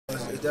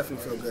it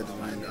definitely feels good to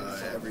win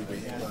every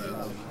week.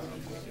 But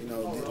you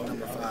know, getting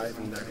number 5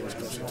 and that goes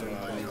closer to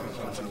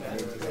punching the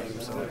fourth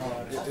game. So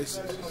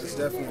it's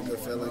definitely a good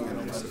feeling,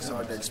 and it's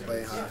hard to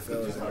explain how it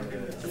feels.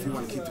 And if you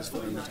want to keep this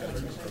feeling, you just got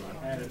to keep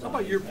improving. How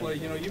about your play?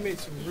 You know, you made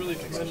some really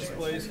tremendous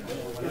plays.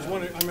 There's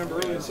one I remember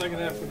early in the second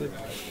half where the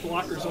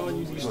blocker's on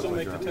you, you still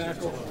make the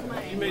tackle.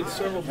 You made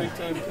several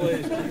big-time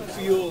plays. Do you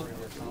feel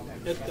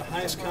at the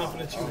highest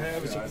confidence you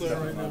have as a player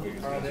right now?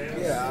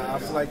 Yeah, I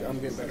feel like I'm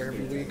getting better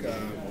every week.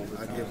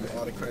 I give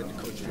all the credit to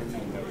Coach Jimmy.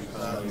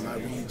 My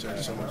reads are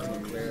so much more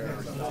clear,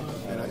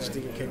 and I just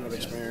think it came with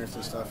experience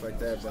and stuff like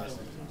that. But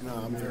no,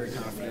 I'm very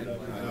confident.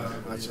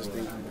 I just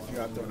think if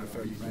you're out there on the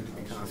field, you need to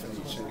be confident.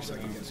 You shouldn't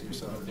second guess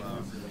yourself.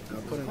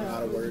 I put in a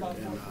lot of work,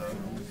 and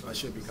I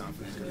should be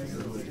confident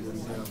because we've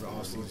been over the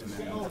off season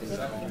and things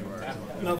like that. Now,